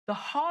The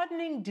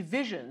hardening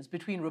divisions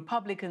between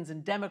Republicans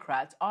and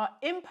Democrats are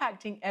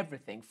impacting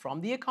everything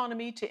from the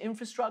economy to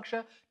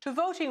infrastructure to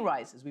voting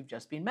rights, as we've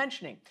just been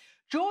mentioning.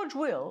 George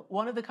Will,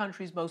 one of the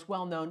country's most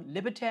well-known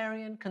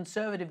libertarian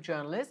conservative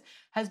journalists,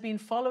 has been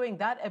following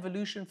that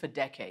evolution for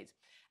decades.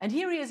 And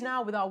here he is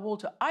now with our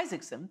Walter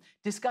Isaacson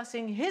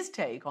discussing his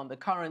take on the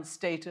current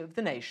state of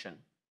the nation.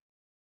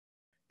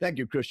 Thank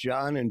you,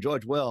 Christiane. And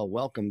George Will,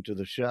 welcome to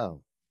the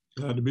show.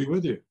 Glad to be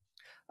with you.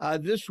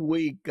 This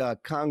week,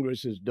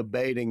 Congress is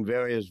debating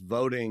various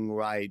voting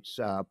rights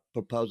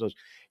proposals.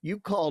 You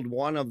called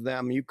one of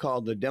them, you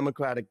called the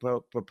Democratic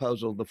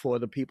proposal, the For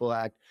the People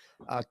Act,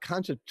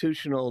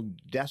 constitutional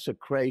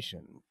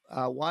desecration.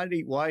 Why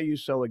are you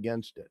so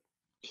against it?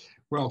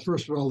 Well,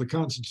 first of all, the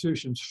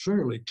Constitution's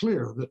fairly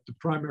clear that the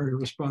primary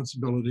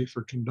responsibility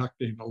for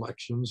conducting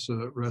elections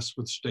rests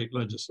with state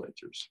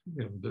legislatures.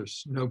 And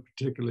there's no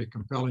particularly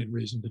compelling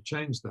reason to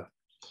change that.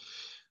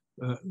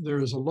 There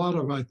is a lot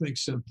of, I think,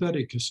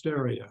 synthetic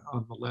hysteria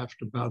on the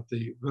left about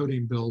the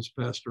voting bills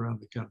passed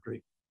around the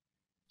country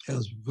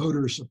as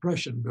voter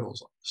suppression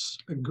bills.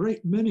 A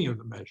great many of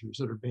the measures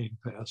that are being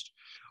passed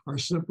are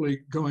simply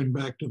going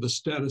back to the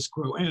status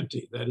quo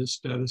ante, that is,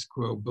 status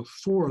quo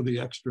before the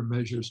extra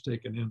measures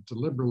taken in to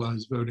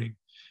liberalize voting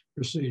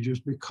procedures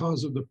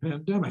because of the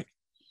pandemic.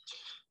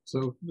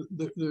 So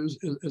there's,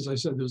 as I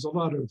said, there's a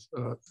lot of,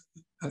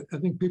 I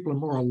think people are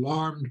more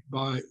alarmed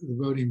by the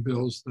voting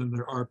bills than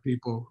there are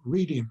people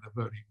reading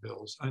the voting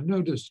bills. I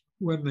noticed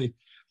when the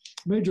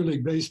Major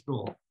League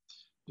Baseball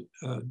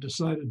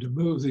decided to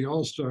move the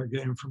All-Star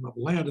game from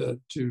Atlanta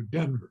to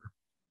Denver,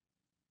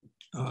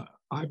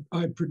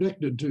 I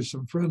predicted to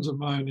some friends of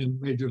mine in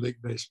Major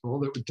League Baseball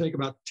that it would take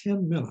about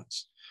 10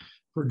 minutes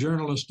for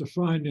journalists to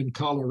find in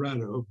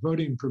Colorado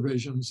voting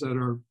provisions that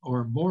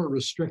are more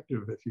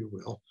restrictive, if you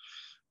will,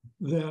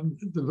 than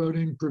the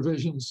voting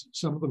provisions,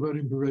 some of the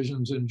voting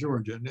provisions in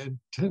Georgia. And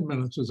 10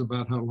 minutes is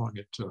about how long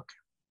it took.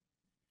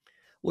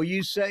 Well,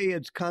 you say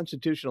it's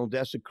constitutional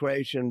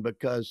desecration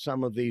because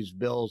some of these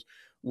bills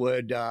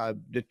would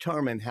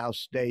determine how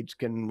states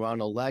can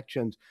run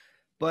elections.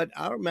 But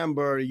I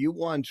remember you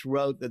once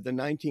wrote that the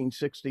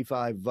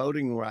 1965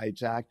 Voting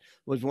Rights Act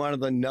was one of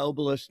the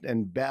noblest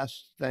and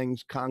best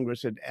things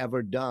Congress had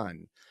ever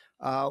done.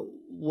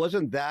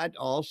 Wasn't that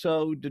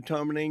also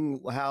determining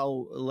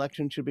how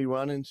elections should be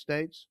run in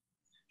states?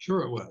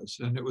 Sure it was.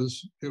 And it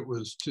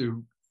was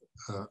to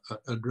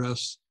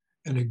address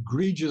an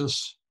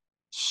egregious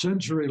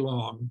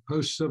century-long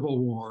post-Civil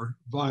War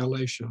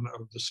violation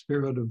of the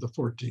spirit of the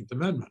 14th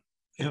Amendment,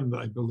 and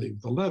I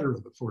believe the letter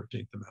of the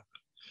 14th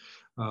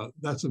Amendment.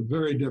 That's a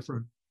very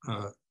different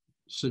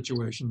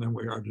situation than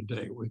we are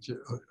today, which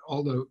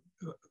although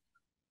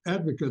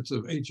advocates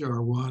of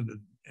H.R. 1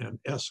 and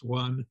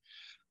S1,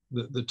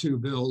 the two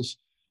bills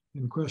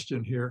in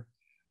question here,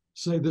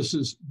 say this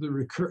is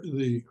the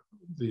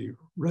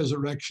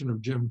resurrection of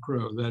Jim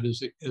Crow. That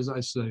is, as I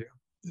say,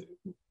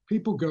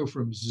 people go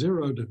from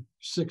 0 to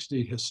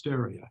 60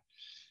 hysteria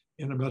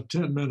in about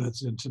 10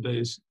 minutes in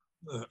today's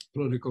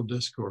political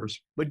discourse.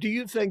 But do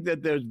you think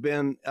that there's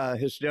been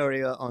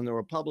hysteria on the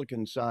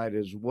Republican side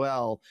as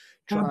well,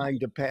 trying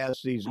to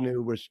pass these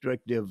new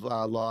restrictive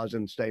laws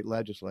in state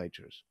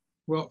legislatures?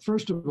 Well,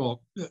 first of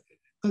all,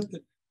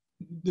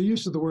 the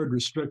use of the word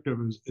restrictive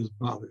is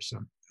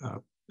bothersome.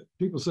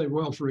 People say,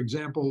 well, for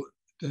example,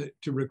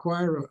 to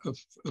require a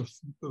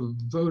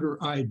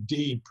voter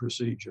ID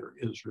procedure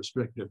is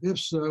restrictive. If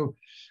so,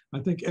 I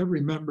think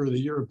every member of the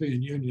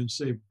European Union,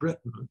 save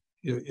Britain,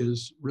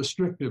 is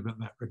restrictive in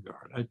that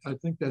regard. I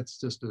think that's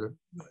just a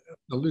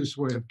loose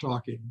way of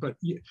talking. But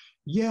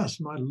yes,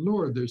 my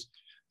Lord, there's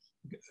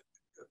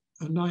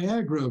a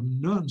Niagara of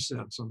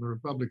nonsense on the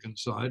Republican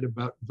side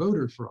about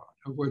voter fraud,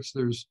 of which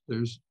there's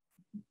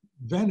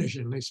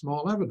vanishingly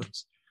small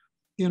evidence.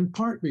 In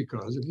part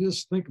because, if you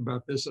just think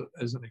about this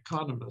as an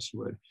economist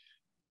would,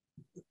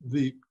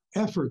 the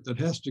effort that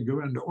has to go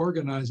into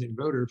organizing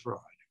voter fraud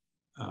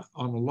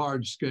on a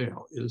large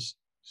scale is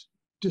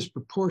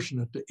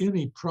disproportionate to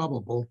any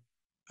probable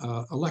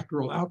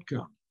electoral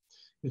outcome.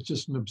 It's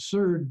just an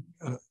absurd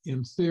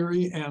in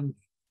theory and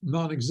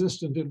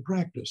non-existent in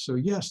practice. So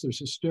yes, there's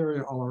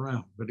hysteria all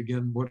around, but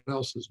again, what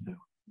else is new?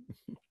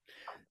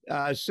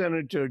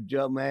 Senator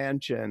Joe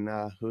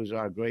Manchin, who's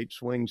our great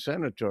swing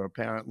senator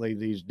apparently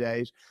these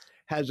days,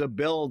 has a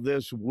bill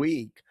this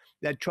week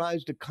that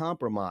tries to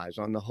compromise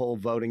on the whole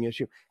voting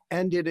issue.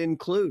 And it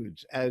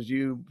includes, as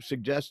you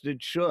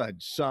suggested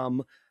should,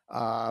 some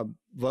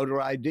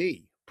voter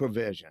ID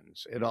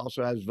provisions. It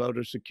also has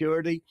voter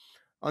security.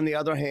 On the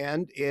other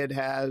hand, it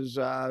has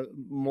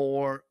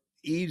more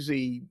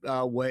easy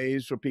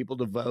ways for people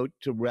to vote,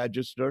 to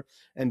register,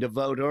 and to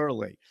vote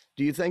early.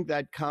 Do you think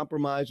that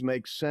compromise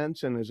makes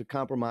sense, and is a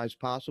compromise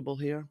possible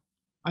here?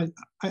 I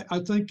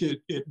think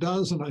it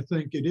does, and I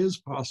think it is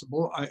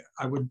possible.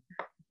 I would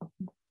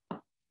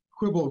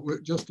quibble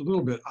with just a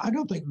little bit. I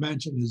don't think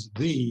Manchin is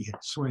the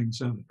swing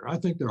senator. I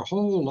think there are a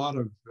whole lot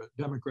of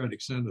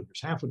Democratic senators,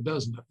 half a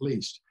dozen at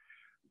least,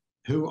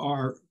 who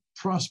are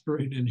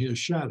prospering in his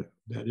shadow.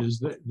 That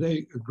is,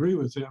 they agree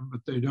with him,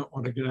 but they don't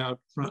want to get out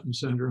front and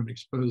center and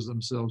expose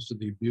themselves to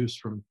the abuse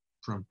from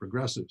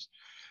progressives.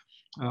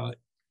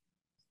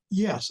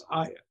 Yes,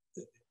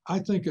 I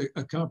think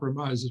a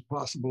compromise is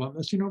possible on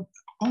this. You know,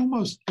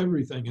 almost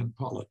everything in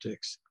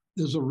politics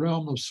is a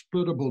realm of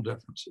splittable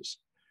differences.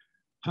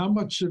 How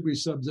much should we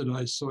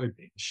subsidize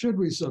soybeans? Should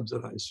we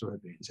subsidize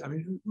soybeans? I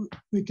mean,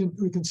 we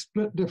can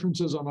split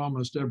differences on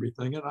almost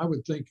everything, and I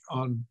would think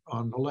on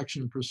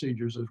election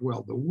procedures as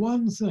well. The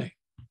one thing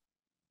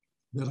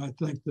that I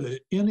think that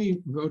any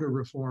voter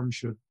reform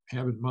should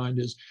have in mind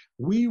is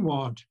we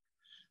want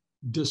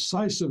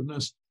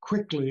decisiveness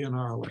quickly in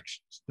our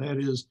elections. That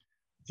is,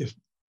 if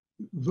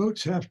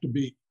votes have to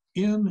be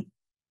in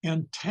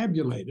and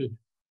tabulated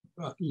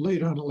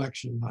late on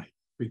election night,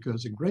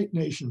 because a great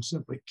nation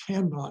simply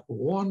cannot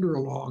wander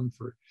along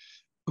for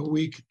a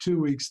week, 2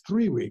 weeks,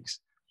 3 weeks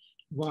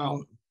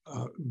while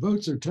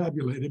votes are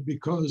tabulated,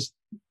 because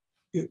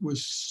it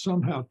was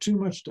somehow too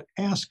much to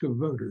ask of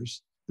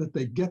voters that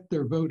they get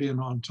their vote in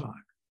on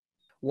time.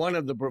 One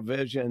of the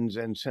provisions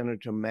in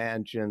Senator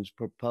Manchin's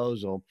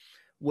proposal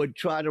would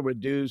try to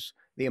reduce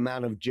the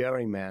amount of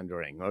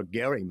gerrymandering, or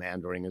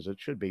gerrymandering as it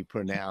should be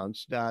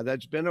pronounced,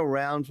 that's been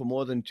around for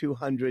more than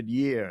 200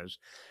 years.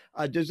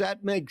 Does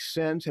that make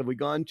sense? Have we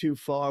gone too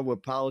far where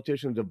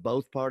politicians of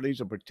both parties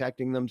are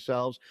protecting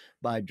themselves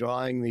by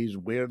drawing these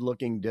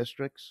weird-looking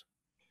districts?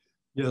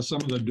 Yeah,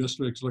 some of the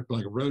districts look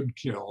like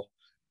roadkill,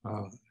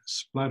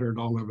 splattered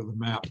all over the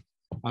map.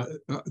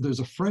 There's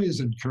a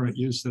phrase in current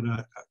use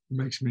that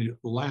makes me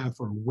laugh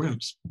or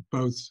wince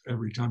both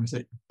every time I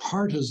say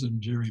partisan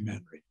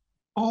gerrymandering.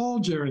 All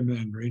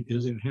gerrymandering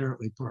is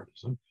inherently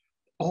partisan.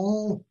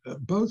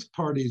 Both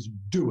parties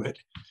do it.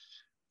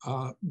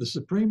 The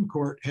Supreme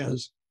Court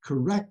has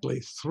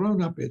correctly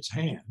thrown up its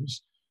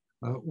hands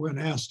when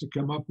asked to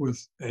come up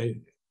with a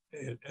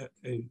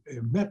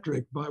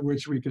metric by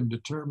which we can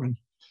determine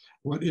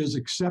what is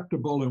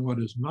acceptable and what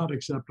is not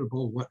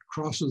acceptable, what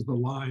crosses the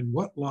line,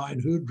 what line,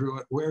 who drew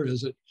it, where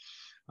is it.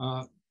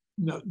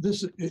 No,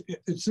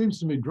 it seems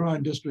to me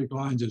drawing district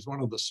lines is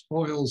one of the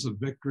spoils of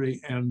victory,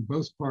 and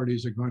both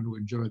parties are going to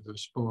enjoy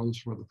those spoils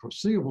for the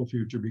foreseeable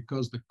future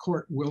because the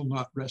court will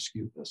not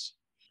rescue this.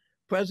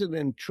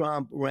 President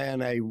Trump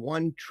ran a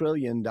 $1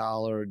 trillion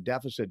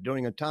deficit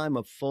during a time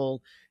of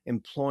full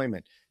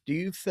employment. Do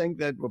you think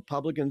that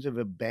Republicans have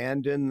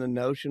abandoned the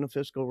notion of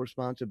fiscal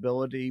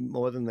responsibility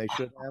more than they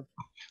should have?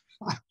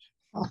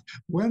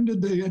 When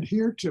did they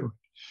adhere to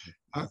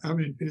it? I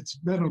mean, it's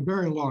been a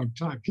very long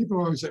time. People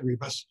always say we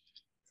must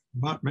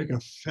not make a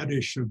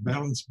fetish of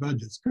balanced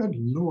budgets. Good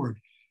Lord.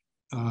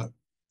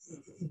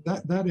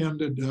 That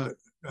ended,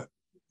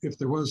 if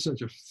there was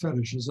such a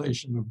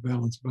fetishization of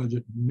balanced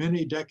budget,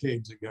 many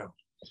decades ago.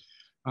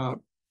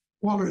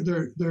 Walter,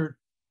 there are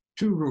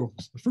two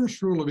rules. The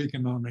first rule of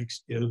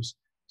economics is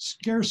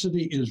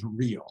scarcity is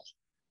real.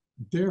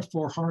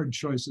 Therefore, hard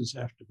choices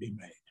have to be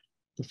made.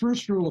 The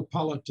first rule of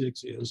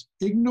politics is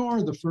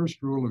ignore the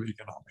first rule of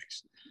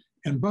economics.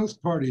 And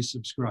both parties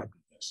subscribe to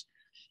this.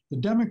 The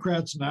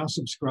Democrats now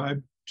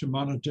subscribe to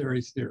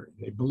monetary theory.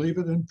 They believe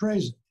it and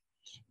praise it.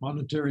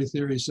 Monetary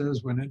theory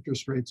says when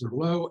interest rates are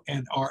low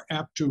and are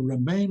apt to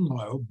remain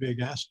low,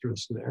 big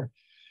asterisk there,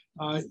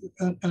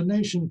 a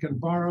nation can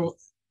borrow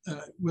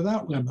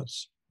without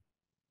limits,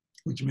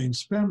 which means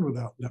spend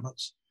without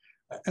limits,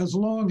 as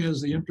long as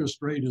the interest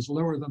rate is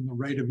lower than the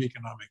rate of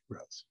economic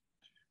growth.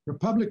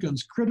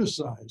 Republicans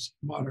criticize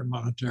modern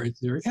monetary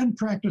theory and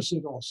practice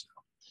it also.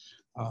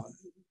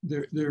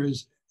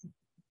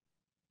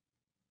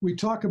 We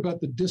talk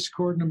about the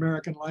discord in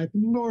American life,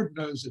 and Lord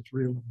knows it's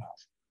real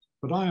enough.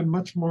 But I am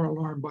much more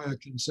alarmed by a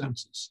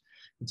consensus.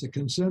 It's a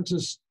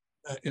consensus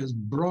as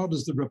broad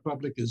as the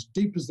Republic, as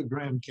deep as the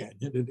Grand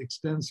Canyon. It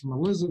extends from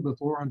Elizabeth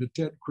Warren to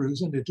Ted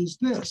Cruz, and it is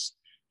this.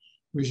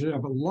 We should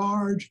have a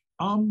large,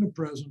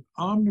 omnipresent,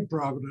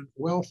 omniprovident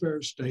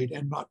welfare state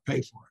and not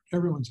pay for it.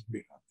 Everyone's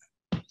agreed on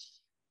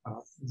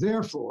that.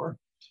 Therefore,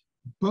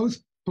 both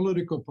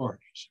political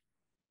parties,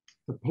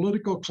 the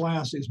political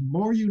class is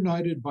more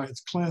united by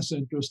its class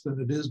interest than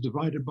it is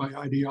divided by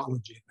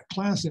ideology. The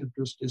class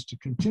interest is to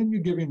continue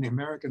giving the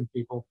American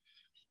people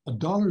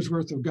 $1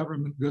 worth of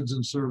government goods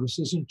and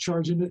services and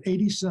charging it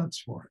 80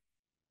 cents for it.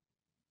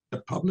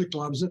 The public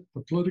loves it,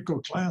 the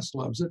political class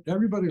loves it,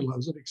 everybody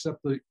loves it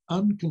except the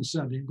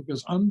unconsenting,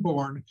 because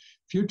unborn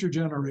future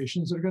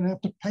generations are going to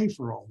have to pay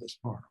for all this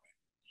part of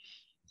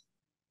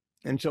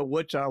it. And so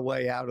what's our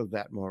way out of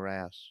that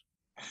morass?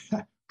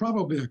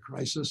 Probably a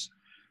crisis.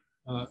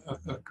 A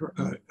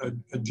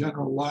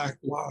general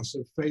loss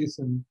of faith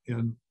in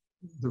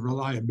the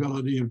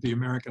reliability of the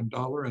American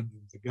dollar and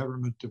the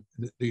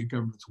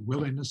government's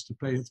willingness to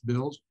pay its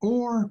bills,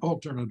 or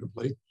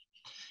alternatively,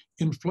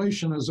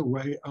 inflation as a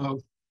way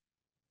of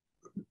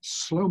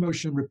slow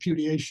motion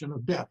repudiation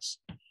of debts.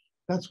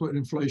 That's what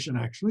inflation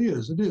actually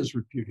is. It is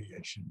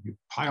repudiation. You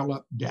pile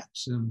up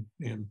debts in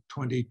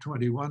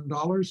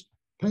 $2021,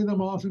 pay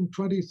them off in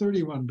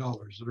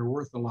 $2031 that are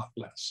worth a lot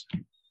less.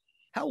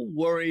 How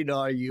worried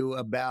are you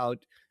about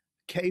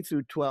K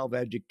through 12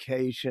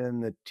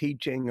 education, the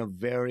teaching of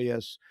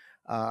various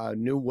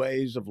new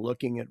ways of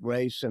looking at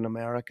race in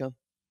America?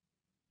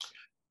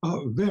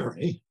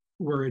 Very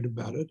worried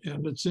about it.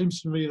 And it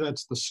seems to me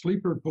that's the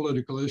sleeper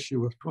political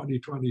issue of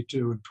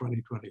 2022 and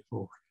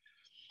 2024.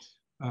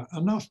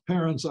 Enough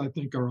parents, I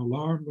think, are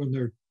alarmed when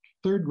their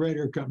third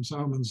grader comes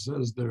home and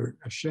says they're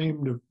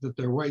ashamed that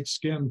their white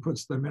skin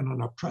puts them in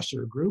an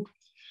oppressor group.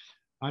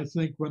 I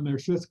think when their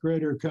fifth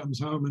grader comes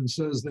home and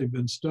says they've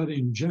been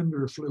studying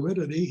gender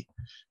fluidity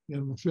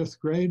in the fifth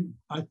grade,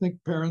 I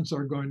think parents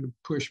are going to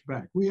push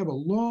back. We have a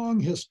long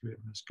history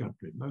in this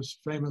country, most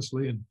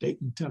famously in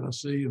Dayton,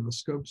 Tennessee, in the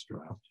Scopes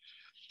trial,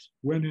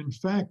 when in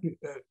fact,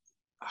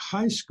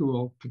 high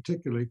school,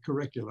 particularly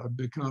curricula,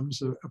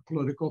 becomes a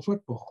political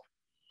football,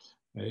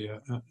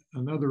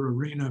 another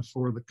arena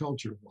for the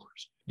culture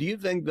wars. Do you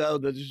think, though,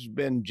 that this has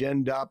been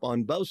ginned up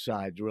on both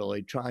sides,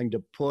 really, trying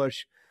to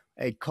push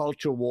a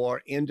culture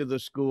war into the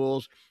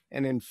schools?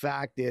 And in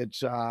fact,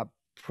 it's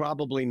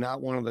probably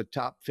not one of the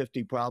top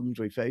 50 problems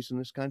we face in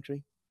this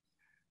country?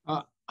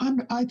 I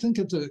think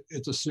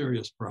it's a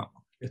serious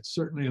problem. It's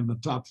certainly in the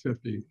top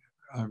 50,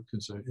 I'm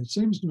concerned. It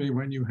seems to me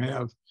when you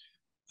have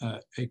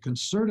a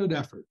concerted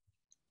effort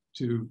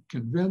to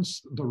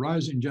convince the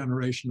rising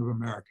generation of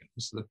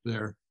Americans that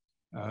their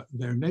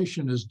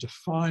nation is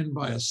defined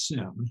by a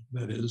sin,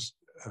 that is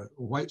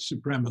white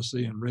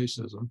supremacy and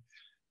racism,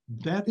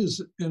 that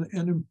is an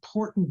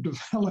important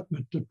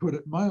development, to put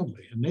it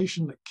mildly. A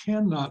nation that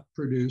cannot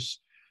produce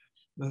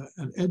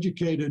an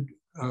educated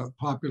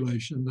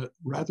population that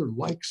rather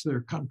likes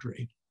their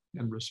country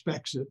and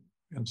respects it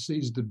and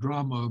sees the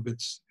drama of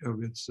its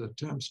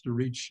attempts to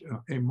reach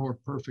a more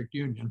perfect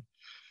union.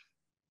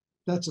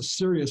 That's a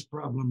serious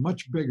problem,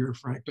 much bigger,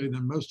 frankly,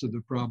 than most of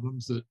the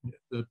problems that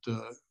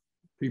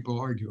people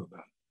argue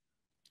about.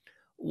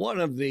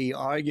 One of the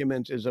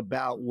arguments is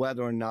about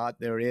whether or not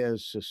there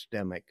is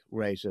systemic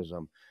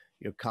racism.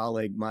 Your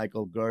colleague,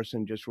 Michael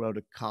Gerson, just wrote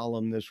a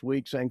column this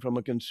week saying from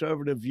a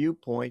conservative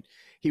viewpoint,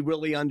 he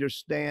really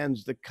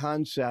understands the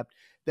concept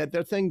that there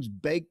are things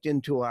baked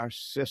into our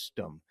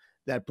system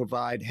that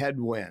provide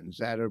headwinds,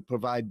 that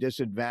provide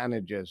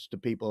disadvantages to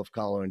people of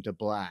color and to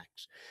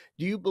blacks.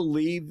 Do you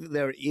believe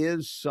there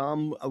is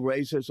some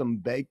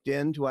racism baked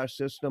into our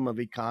system of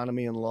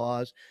economy and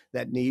laws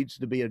that needs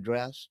to be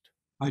addressed?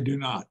 I do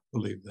not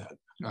believe that.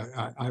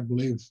 I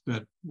believe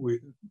that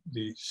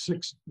the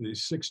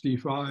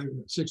 64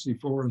 and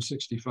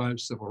 65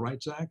 Civil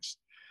Rights Acts,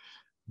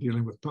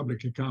 dealing with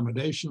public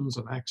accommodations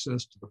and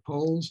access to the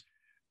polls,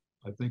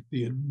 I think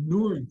the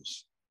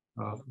enormous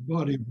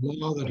body of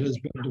law that has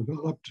been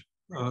developed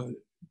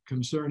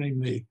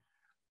concerning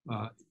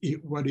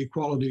what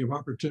equality of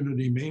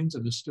opportunity means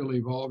and is still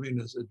evolving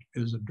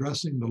is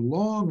addressing the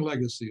long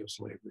legacy of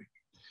slavery.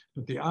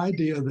 But the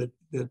idea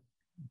that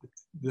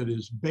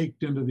is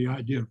baked into the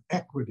idea of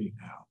equity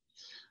now,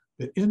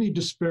 that any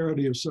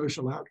disparity of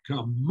social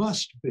outcome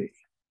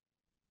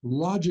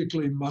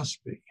logically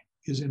must be,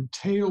 is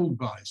entailed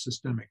by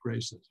systemic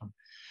racism,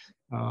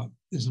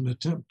 is an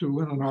attempt to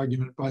win an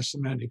argument by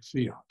semantic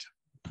fiat.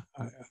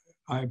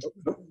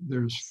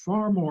 There's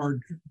far more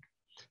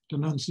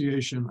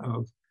denunciation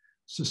of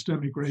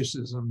systemic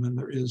racism than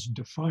there is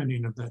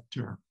defining of that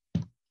term.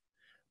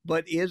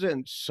 But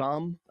isn't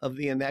some of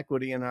the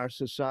inequity in our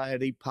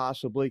society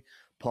possibly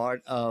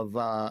part of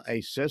a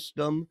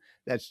system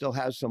that still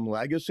has some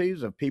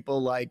legacies of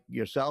people like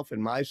yourself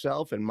and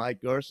myself and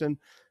Mike Gerson,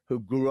 who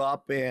grew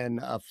up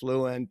in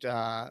affluent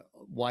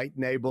white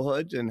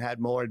neighborhoods and had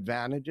more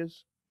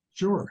advantages?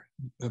 Sure,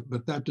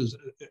 but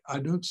I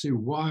don't see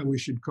why we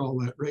should call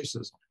that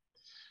racism.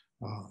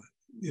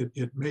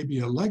 It may be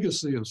a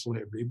legacy of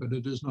slavery, but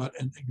it is not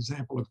an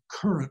example of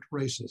current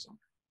racism.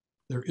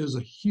 There is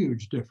a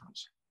huge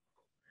difference.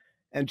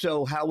 And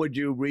so how would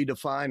you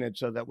redefine it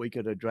so that we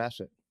could address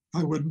it?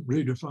 I wouldn't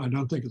redefine. I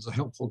don't think it's a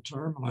helpful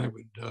term, and I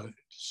would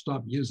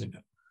stop using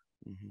it.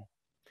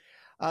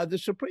 Mm-hmm. The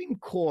Supreme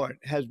Court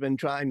has been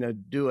trying to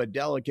do a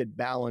delicate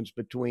balance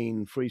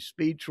between free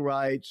speech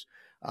rights,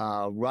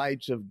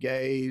 rights of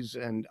gays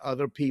and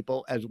other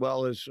people, as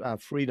well as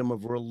freedom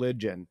of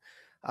religion.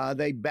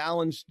 They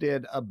balanced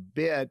it a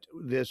bit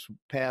this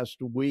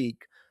past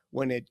week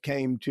when it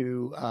came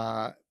to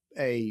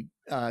a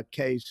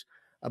case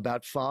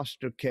about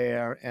foster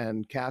care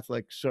and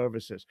Catholic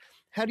services.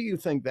 How do you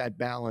think that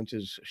balance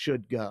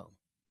should go?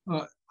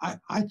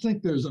 I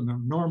think there's an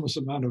enormous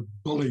amount of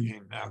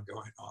bullying now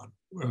going on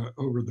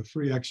over the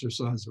free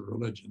exercise of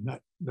religion.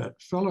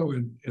 That fellow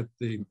at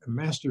the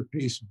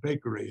Masterpiece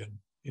Bakery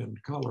in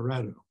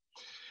Colorado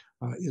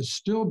is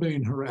still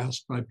being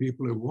harassed by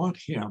people who want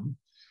him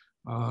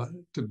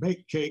to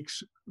bake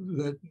cakes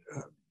that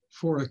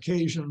for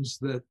occasions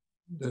that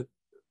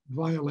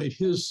violate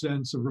his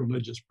sense of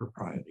religious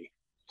propriety.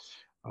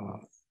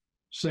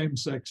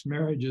 Same-sex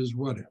marriages,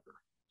 whatever.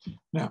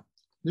 Now,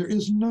 there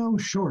is no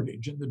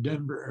shortage in the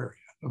Denver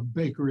area of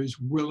bakeries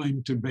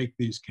willing to bake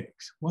these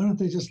cakes. Why don't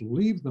they just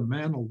leave the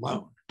man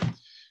alone?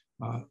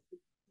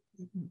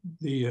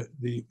 The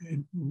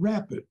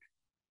rapid,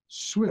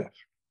 swift,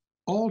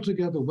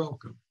 altogether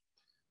welcome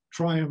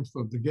triumph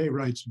of the gay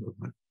rights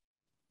movement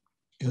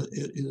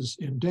is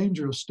in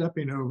danger of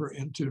stepping over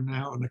into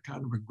now in a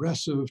kind of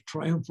aggressive,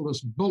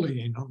 triumphalist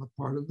bullying on the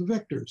part of the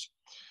victors.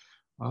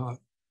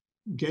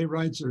 Gay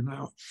rights are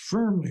now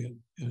firmly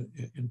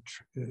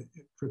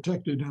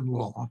protected in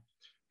law,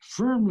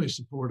 firmly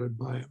supported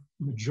by a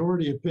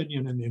majority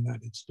opinion in the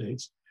United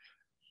States.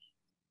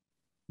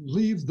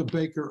 Leave the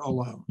baker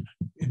alone.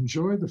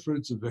 Enjoy the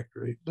fruits of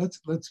victory. Let's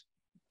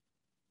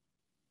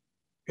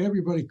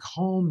everybody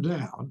calm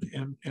down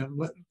and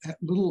let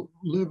little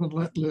live and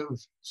let live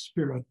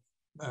spirit,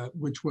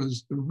 which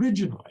was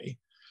originally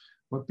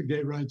what the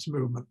gay rights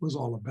movement was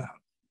all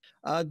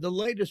about. The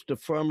latest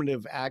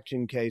affirmative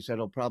action case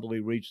that'll probably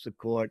reach the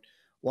court,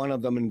 one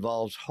of them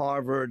involves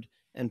Harvard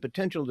and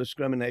potential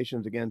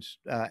discriminations against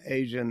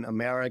Asian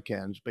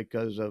Americans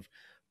because of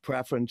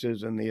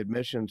preferences in the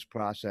admissions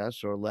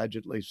process, or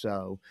allegedly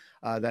so,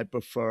 that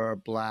prefer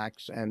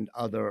blacks and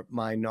other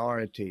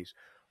minorities.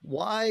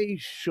 Why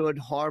should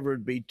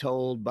Harvard be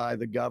told by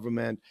the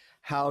government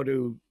how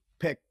to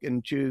pick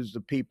and choose the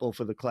people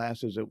for the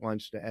classes it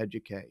wants to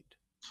educate?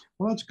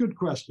 Well, that's a good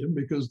question,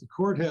 because the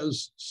court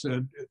has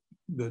said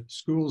that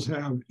schools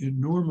have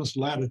enormous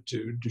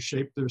latitude to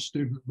shape their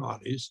student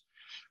bodies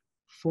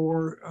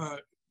for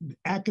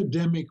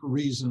academic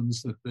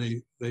reasons that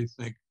they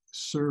think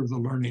serve the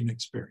learning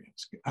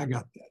experience. I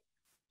got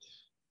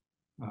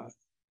that.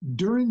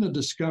 During the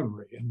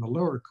discovery in the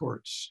lower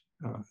courts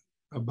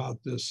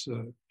about this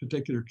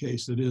particular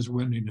case that is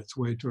wending its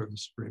way toward the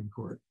Supreme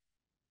Court,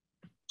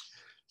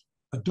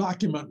 a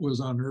document was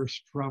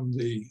unearthed from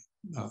the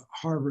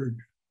Harvard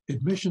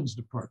admissions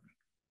department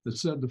that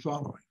said the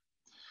following: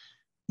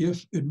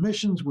 if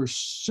admissions were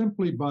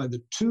simply by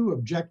the two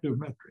objective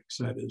metrics,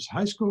 that is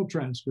high school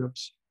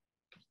transcripts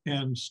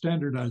and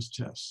standardized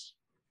tests,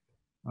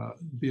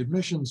 the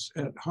admissions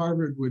at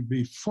Harvard would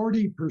be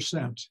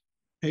 40%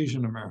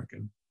 Asian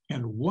American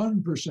and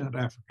 1%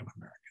 African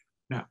American.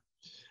 Now,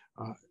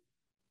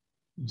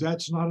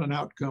 that's not an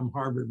outcome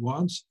Harvard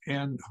wants,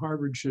 and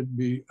Harvard should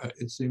be,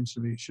 it seems to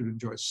me, should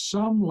enjoy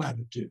some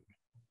latitude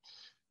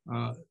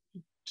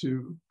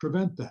to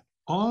prevent that.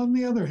 On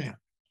the other hand,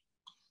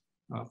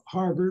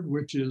 Harvard,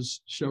 which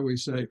is, shall we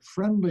say,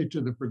 friendly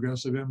to the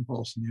progressive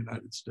impulse in the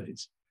United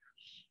States,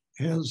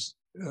 has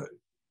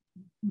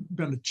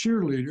been a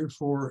cheerleader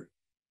for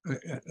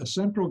a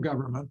central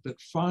government that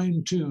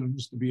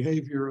fine-tunes the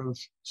behavior of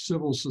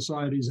civil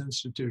society's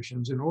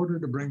institutions in order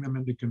to bring them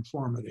into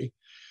conformity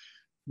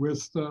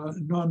with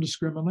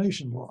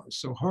non-discrimination laws.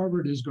 So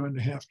Harvard is going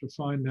to have to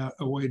find out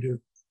a way to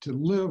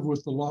live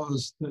with the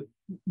laws that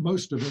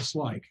most of us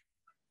like.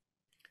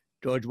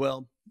 George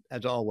Will,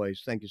 as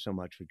always, thank you so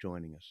much for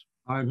joining us.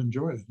 I've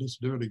enjoyed it. Let's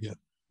do it again.